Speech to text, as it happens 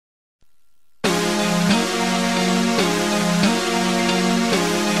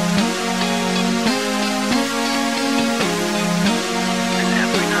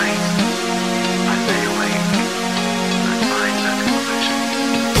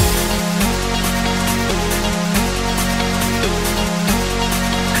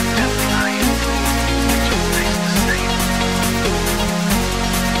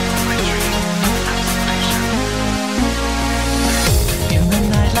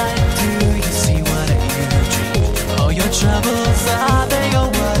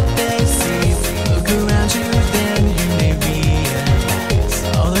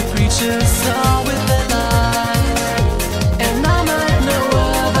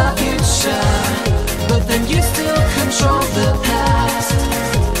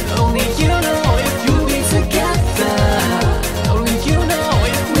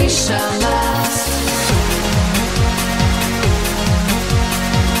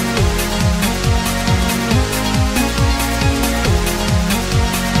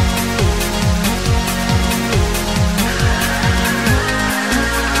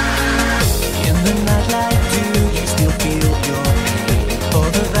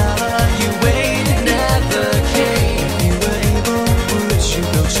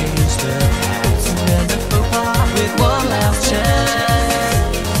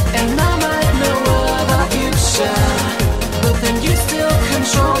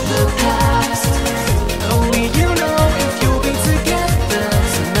control the past. Only you know if you'll be together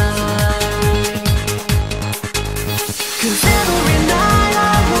tonight. 'Cause every night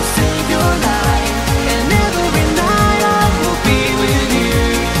I will save your life, and every night I will be with you.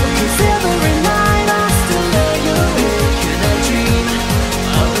 'Cause every night I still lay awake and I dream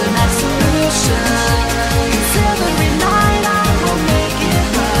of the night solution. 'Cause every night I will make it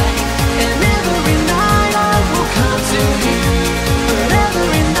right, and every night I will come to you. But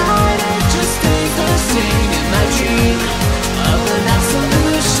every night it just stays the same in my dream of the night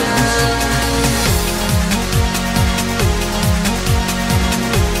solution.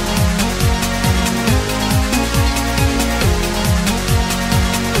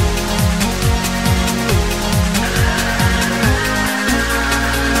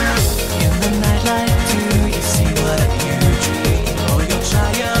 In the nightlight, do you see what you dream? All your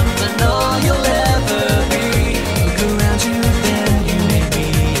triumph and all you'll ever be. Look around you, then you may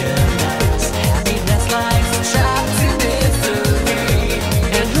realize happiness lies trapped in misery.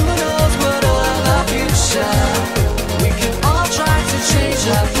 And who knows what of our future? We can all try to change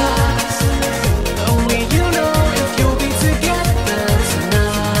our past. Only you know if you'll be together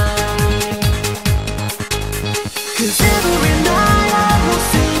tonight. 'Cause every night I will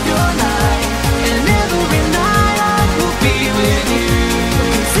save your life, and every night I will be with you.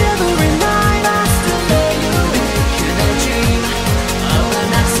 'Cause every night I still lay awake and I dream of the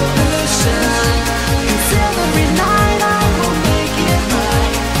night solution. 'Cause every night I will make it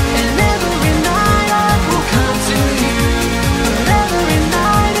right, and every night I will come to you. But every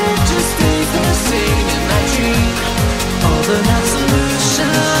night it just stays the same in my dream of the night solution.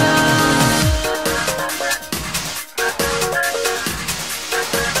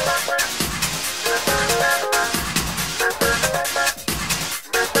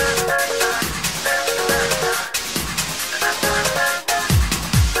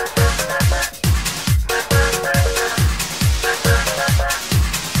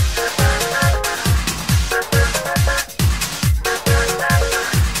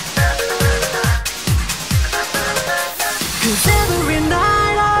 Cause every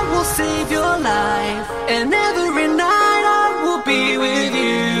night I will save your life, and every night I will be with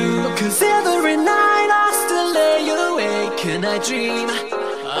you. 'Cause every night I still lay awake and I dream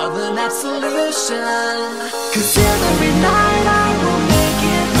of the night solution.